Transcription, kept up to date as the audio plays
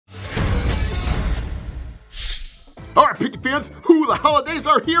All right, Piggy fans, the holidays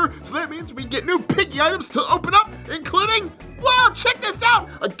are here, so that means we get new Piggy items to open up, including, wow, check this out,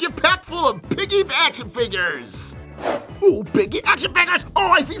 a gift pack full of Piggy action figures. Ooh, Piggy action figures. Oh,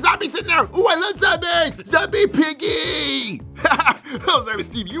 I see zombies in there. Ooh, I love zombies. Zombie Piggy. Oh, Zombie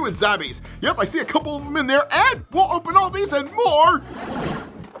Steve, you and zombies. Yep, I see a couple of them in there, and we'll open all these and more.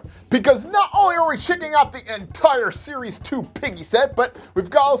 Because not only are we checking out the entire Series 2 Piggy set, but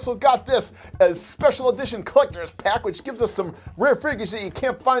we've also got this as special edition collector's pack, which gives us some rare figures that you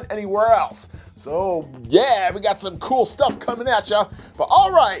can't find anywhere else. So yeah, we got some cool stuff coming at ya. But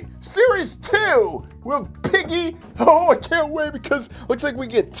all right, Series 2 with Piggy. Oh, I can't wait because looks like we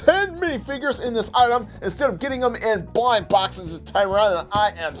get 10 minifigures in this item instead of getting them in blind boxes this time around. And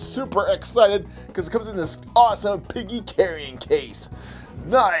I am super excited because it comes in this awesome Piggy carrying case.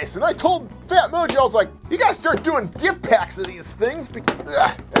 Nice, and I told PhatMojo, I was like, you gotta start doing gift packs of these things, because,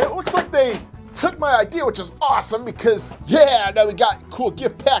 and it looks like they took my idea, which is awesome, because, yeah, now we got cool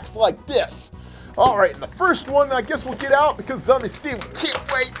gift packs like this. All right, and the first one I guess we'll get out, because Zombie Steve can't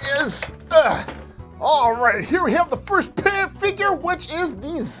wait, is, all right, here we have the first figure, which is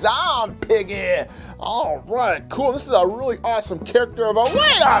the Zombie Piggy. All right, cool, this is a really awesome character of a,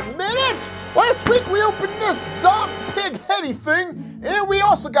 wait a minute! Last week we opened this Zombie Pig heady thing, and we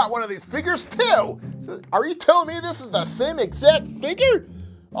also got one of these figures too. So are you telling me this is the same exact figure?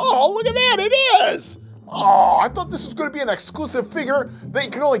 Oh, look at that, it is! Oh, I thought this was gonna be an exclusive figure that you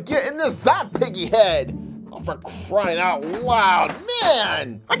can only get in this Zombie Piggy head. Oh, for crying out loud,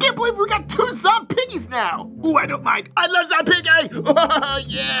 man! I can't believe we got 2 Zombie Piggies now! Ooh, I don't mind, I love Zombie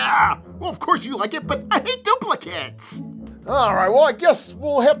Piggy! Yeah! Well, of course you like it, but I hate duplicates. All right, well, I guess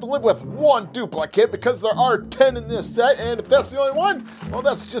we'll have to live with 1 duplicate because there are 10 in this set, and if that's the only one, well,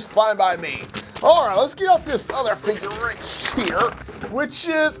 that's just fine by me. All right, let's get out this other figure right here, which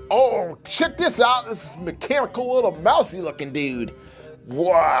is, oh, check this out. This is mechanical little mousy looking dude.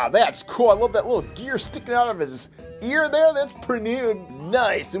 Wow, that's cool. I love that little gear sticking out of his ear there. That's pretty neat and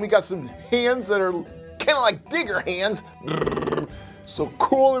nice. And we got some hands that are kind of like digger hands. So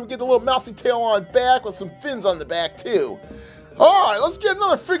cool, and we get the little mousy tail on back with some fins on the back too. All right, let's get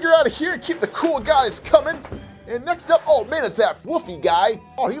another figure out of here and keep the cool guys coming. And next up, oh man, it's that Woofy guy.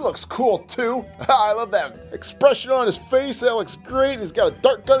 Oh, he looks cool too. I love that expression on his face, that looks great. He's got a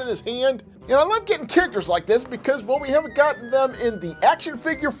dart gun in his hand. And I love getting characters like this because, well, we haven't gotten them in the action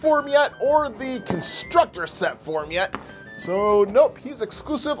figure form yet or the constructor set form yet. So nope, he's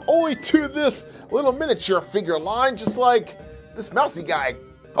exclusive only to this little miniature figure line, just like this mousy guy.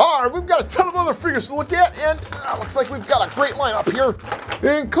 All right, we've got a ton of other figures to look at, and looks like we've got a great lineup here,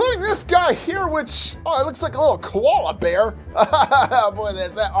 including this guy here, which, oh, it looks like a little koala bear. Boy,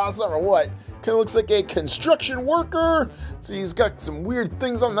 is that awesome or what? Kind of looks like a construction worker. See, he's got some weird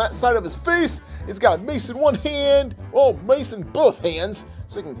things on that side of his face. He's got a mace in one hand, oh, mace in both hands,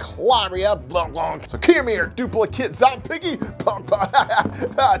 so he can clobber you up. Blah, blah. So come here, duplicate Zombie Piggy.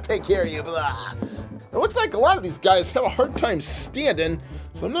 Take care of you. Blah. It looks like a lot of these guys have a hard time standing,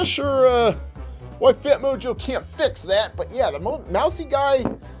 so I'm not sure why PhatMojo can't fix that. But yeah, the mousy guy,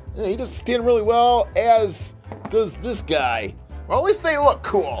 yeah, he doesn't stand really well, as does this guy. Well, at least they look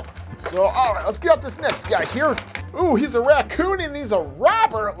cool. So, all right, let's get out this next guy here. Ooh, he's a raccoon and he's a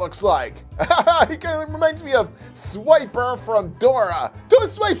robber, it looks like. He kind of reminds me of Swiper from Dora. Don't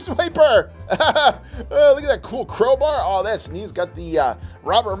swipe, Swiper! Look at that cool crowbar. Oh, that's neat. He's got the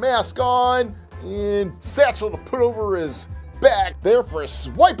robber mask on and satchel to put over his back there for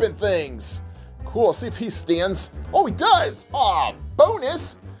swiping things. Cool, see if he stands. Oh, he does. Aw,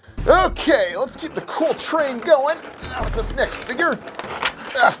 bonus. Okay, let's keep the cool train going with this next figure,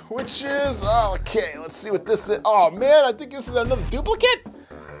 which is, okay, let's see what this is. Oh man, I think this is another duplicate.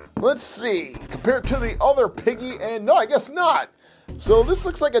 Let's see, compare it to the other Piggy, and no, I guess not. So this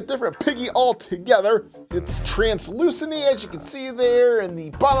looks like a different Piggy altogether. It's translucent, as you can see there, and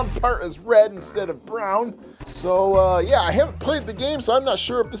the bottom part is red instead of brown. So yeah, I haven't played the game, so I'm not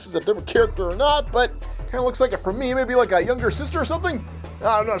sure if this is a different character or not, but kind of looks like it for me, maybe like a younger sister or something.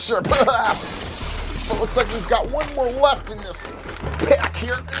 I'm not sure. But looks like we've got one more left in this pack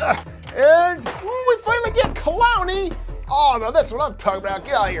here. And ooh, we finally get Clowny. Oh, no, that's what I'm talking about.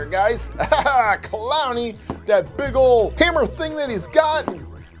 Get out of here, guys. Clowny, that big old hammer thing that he's got, and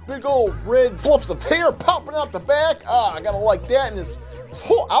big old red fluffs of hair popping out the back. I gotta like that, and his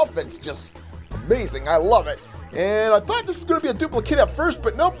whole outfit's just amazing. I love it. And I thought this was going to be a duplicate at first,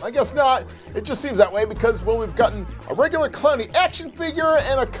 but nope, I guess not. It just seems that way because, well, we've gotten a regular Clowny action figure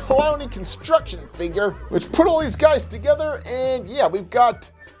and a Clowny construction figure, which put all these guys together, and yeah, we've got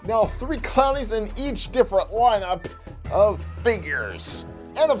now 3 Clownies in each different lineup of figures.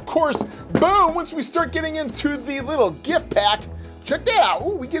 And of course, boom, once we start getting into the little gift pack, check that out.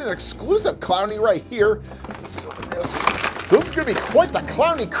 Ooh, we get an exclusive Clowny right here. Let's see, open this. So this is gonna be quite the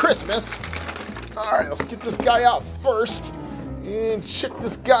Clowny Christmas. All right, let's get this guy out first. And check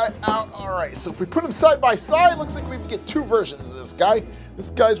this guy out. All right, so if we put them side by side, looks like we can get two versions of this guy.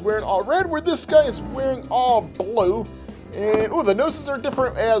 This guy's wearing all red, where this guy is wearing all blue. And, oh, the noses are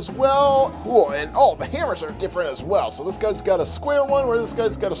different as well. Cool, and, oh, the hammers are different as well. So this guy's got a square one, where this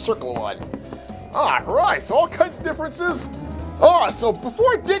guy's got a circle one. All right, so all kinds of differences. All right, so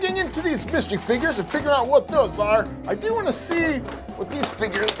before digging into these mystery figures and figuring out what those are, I do want to see what these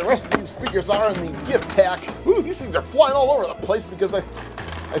figures, the rest of these figures are in the gift pack. Ooh, these things are flying all over the place because I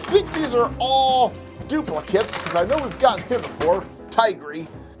think these are all duplicates, because I know we've gotten him before, Tigry.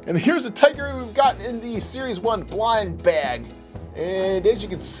 And here's a Tigry we've gotten in the Series 1 blind bag. And as you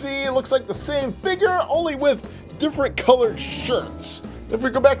can see, it looks like the same figure, only with different colored shirts. If we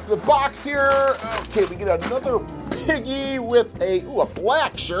go back to the box here, okay, we get another Piggy with a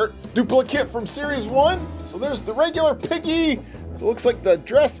black shirt, duplicate from Series 1. So there's the regular Piggy. So it looks like the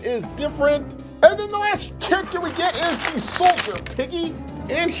dress is different. And then the last character we get is the Soldier Piggy.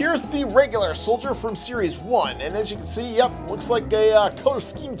 And here's the regular Soldier from Series 1. And as you can see, yep, looks like a color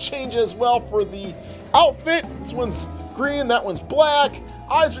scheme change as well for the outfit. This one's green, that one's black.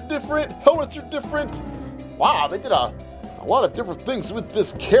 Eyes are different, helmets are different. Wow, they did a lot of different things with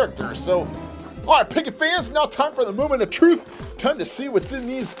this character. So, all right, Piggy fans, now time for the moment of truth. Time to see what's in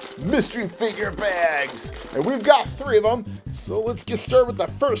these mystery figure bags. And we've got 3 of them. So let's get started with the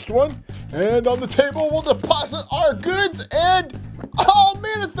first one. And on the table, we'll deposit our goods. And, oh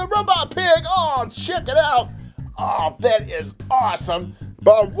man, it's the Robot Pig. Oh, check it out. Oh, that is awesome.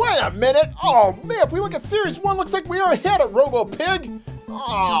 But wait a minute. Oh man, if we look at Series 1, looks like we already had a Robo Pig.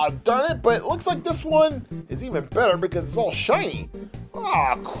 Aw, darn it, but it looks like this one is even better because it's all shiny.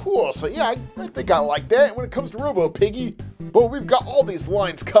 Ah, cool. So yeah, I think I like that when it comes to Robo Piggy. But we've got all these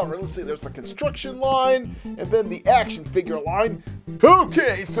lines covered. Let's see, there's the construction line and then the action figure line.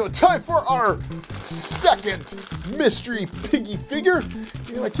 Okay, so time for our second mystery Piggy figure.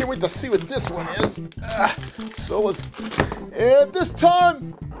 And I can't wait to see what this one is. And this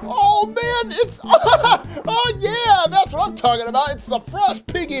time, oh man, it's, oh yeah, that's what I'm talking about. It's the Frost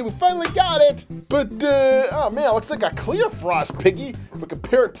Piggy, we finally got it. But, oh man, it looks like a clear Frost Piggy if we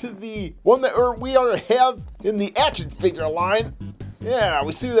compare it to the one that we already have in the action figure line. Yeah,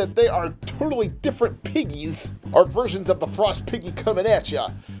 we see that they are totally different piggies, or versions of the Frost Piggy coming at ya.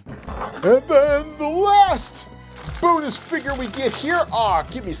 And then the last bonus figure we get here,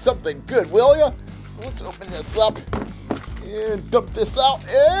 give me something good, will ya? So let's open this up and dump this out,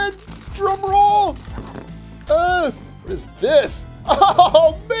 and drum roll. What is this?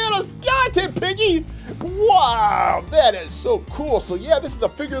 Oh man, a skeleton Piggy! Wow, that is so cool. So yeah, this is a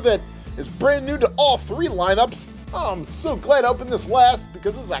figure that is brand new to all 3 lineups. Oh, I'm so glad I opened this last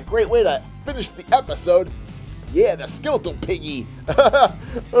because this is a great way to finish the episode. Yeah, the skeletal Piggy.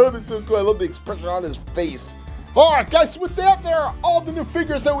 Oh, that's so cool. I love the expression on his face. Alright guys, so with that, there are all the new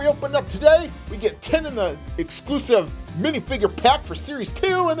figures that we opened up today. We get 10 in the exclusive minifigure pack for Series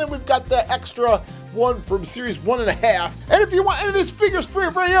 2, and then we've got the extra one from Series 1.5. And if you want any of these figures for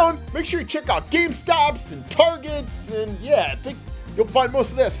your very own, make sure you check out GameStops and Targets, and yeah, I think you'll find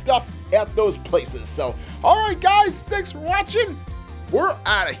most of that stuff at those places. So, alright guys, thanks for watching. We're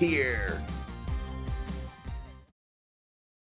out of here.